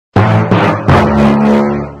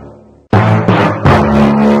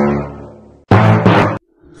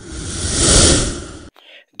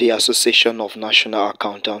The Association of National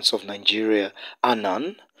Accountants of Nigeria,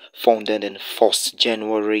 ANAN, founded on 1st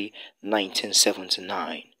January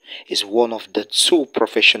 1979, is one of the two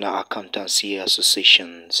professional accountancy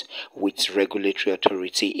associations with regulatory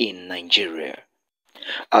authority in Nigeria.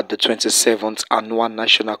 At the 27th Annual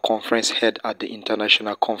National Conference held at the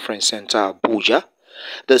International Conference Center, Abuja,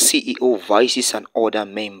 the CEO, vices and other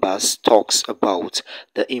members talks about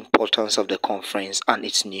the importance of the conference and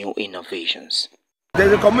its new innovations.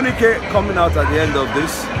 There's a communique coming out at the end of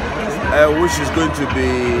this, which is going to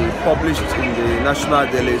be published in the national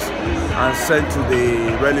dailies and sent to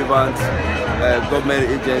the relevant government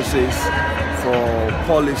agencies for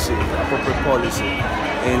policy, appropriate policy,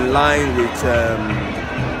 in line with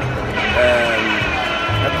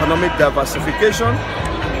economic diversification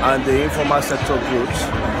and the informal sector growth,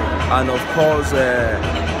 and of course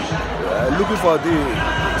looking for the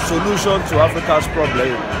solution to Africa's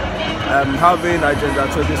problem, having Agenda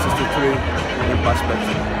 2063 in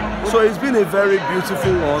perspective. So it's been a very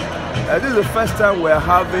beautiful one. This is the first time we're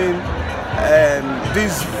having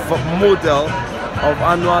this model of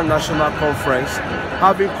annual national conference,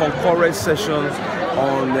 having concurrent sessions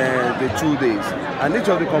on the 2 days, and each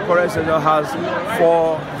of the concurrent sessions has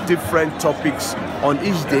 4 different topics on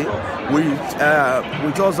each day,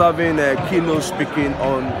 with us having a keynote speaking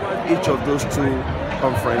on each of those 2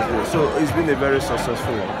 conferences. So it's been a very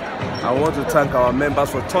successful one. I want to thank our members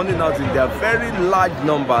for turning out in their very large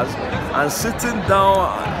numbers and sitting down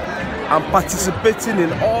and participating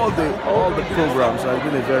in all the programs. It's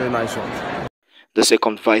been a very nice one. The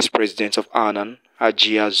second Vice President of ANAN,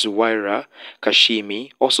 Hajia Zuwaira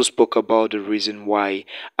Kashimi, also spoke about the reason why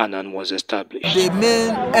ANAN was established. The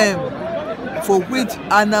main aim for which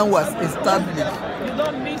ANAN was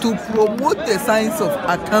established to promote the science of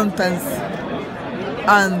accountancy,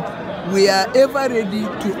 and we are ever ready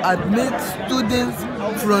to admit students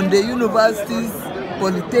from the universities,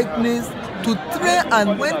 polytechnics to train,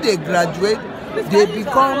 and when they graduate, they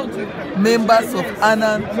become members of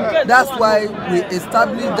ANAN. That's why we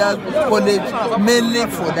established that college mainly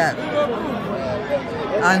for that.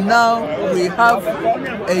 And now we have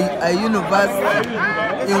a university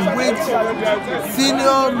in which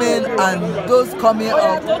senior men and those coming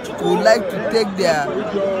up would like to take their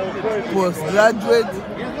postgraduate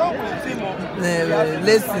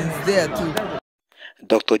lessons there too.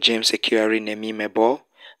 Dr. James Ekiari Nemimebo,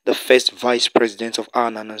 the first Vice President of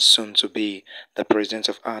ANAN and soon to be the President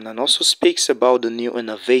of ANAN, also speaks about the new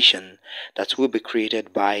innovation that will be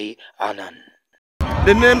created by ANAN.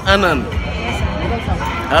 The name ANAN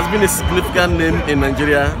has been a significant name in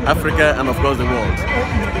Nigeria, Africa, and of course the world.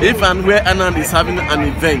 If and where ANAN is having an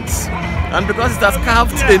event, and because it has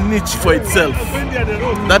carved a niche for itself,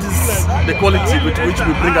 that is the quality with which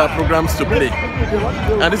we bring our programs to play.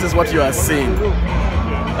 And this is what you are seeing.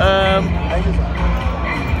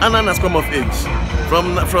 ANAN has come of age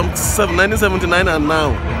from 1979 and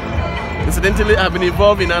now. Incidentally, I've been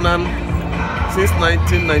involved in ANAN since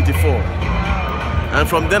 1994. And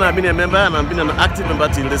from then I've been a member, and I've been an active member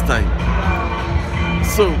till this time.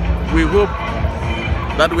 So we hope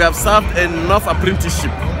that we have served enough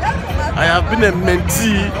apprenticeship. I have been a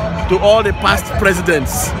mentee to all the past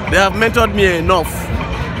presidents. They have mentored me enough.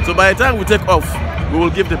 So by the time we take off, we will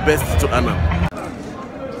give the best to ANAN.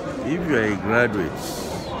 If you are a graduate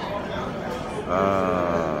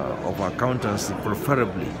of accountancy,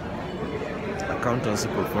 preferably,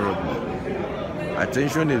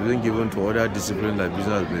 attention is being given to other disciplines like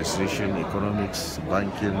business administration, economics,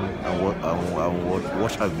 banking, and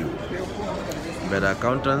what have you. But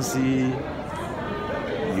accountancy,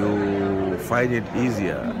 you find it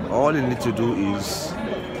easier. All you need to do is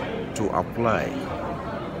to apply.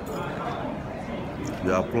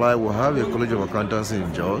 You apply. We have a College of Accountancy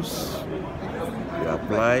in Jos. You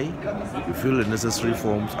apply, you fill the necessary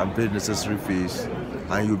forms and pay the necessary fees,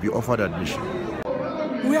 and you'll be offered admission.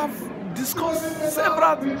 We have discussed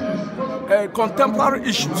several contemporary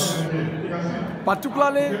issues,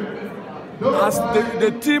 particularly as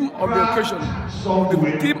the theme of the occasion,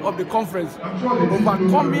 the theme of the conference,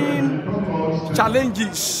 overcoming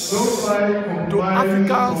challenges to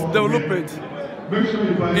Africa's development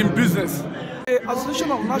in business. The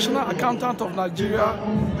Association of National Accountants of Nigeria,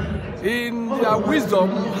 in their wisdom,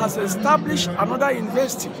 has established another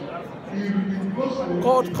university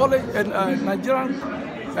called College Nigerian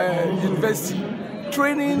University,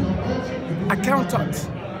 training accountants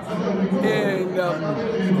in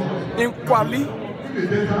Kwali.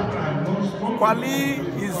 Kwali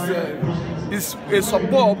is a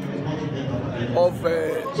suburb of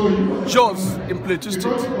JOS in Plateau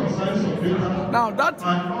State. Now that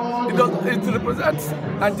it represents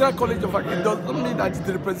Nigeria College of Accountancy. It doesn't mean that it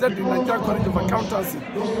represents the Nigeria College of Accountancy,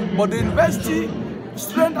 but the university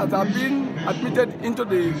students that have been admitted into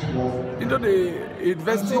the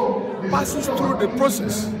university passes through the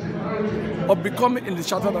process of becoming a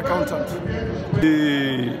chartered accountant.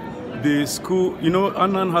 The school, you know,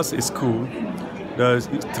 Annan has a school that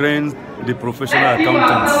trains the professional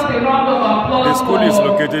accountants. The school is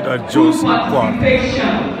located at JOS, Kwara,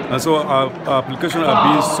 and so our applications are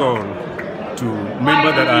being sold to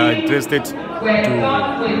members that are interested to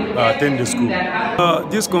attend the school.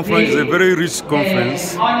 This conference is a very rich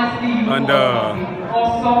conference, and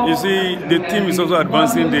you see, the team is also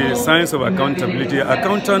advancing the science of accountability.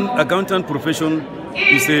 Accountant profession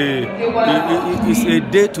is a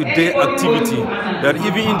day-to-day activity that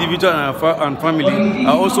even individual and family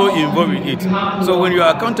are also involved in it. So when you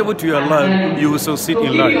are accountable to your life, you will succeed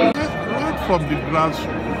in life. Right from the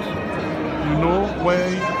grassroots, you know, where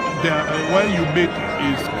you make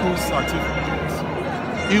a school certificate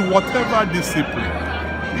in whatever discipline,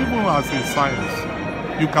 even as a science,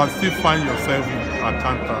 you can still find yourself in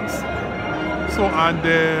accountancy. So, and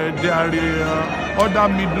there are other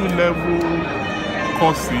middle level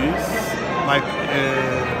courses like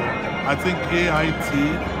I think AIT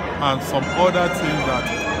and some other things that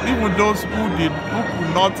even those who could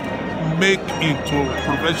not make into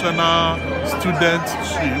professional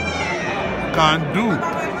studentship can do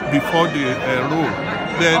before they enroll.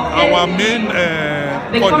 Then our main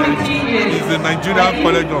college is the Nigerian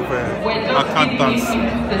College of Accountancy,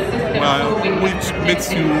 which makes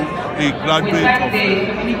you a graduate of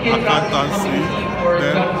accountancy.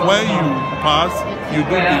 Then when you pass, you do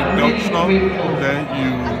the induction, then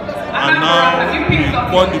you are now a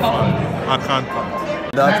qualified accountant.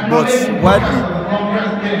 But widely,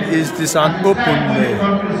 it is an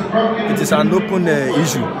open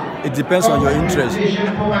issue. It depends on your interest.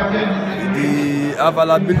 The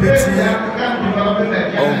availability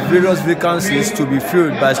of various vacancies to be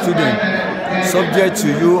filled by students, subject to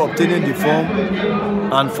you obtaining the form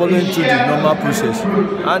and following through the normal process.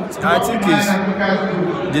 And I think it's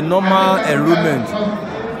the normal enrollment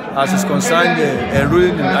as is concerned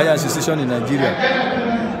enrolling in higher institution in Nigeria.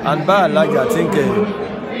 And by and large, I think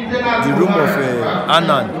the room of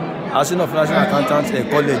Annan, Association of National Accountants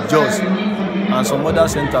College, JOS, and some other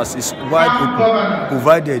centers is wide open,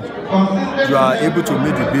 provided you are able to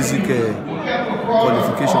meet the basic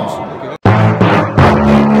qualifications.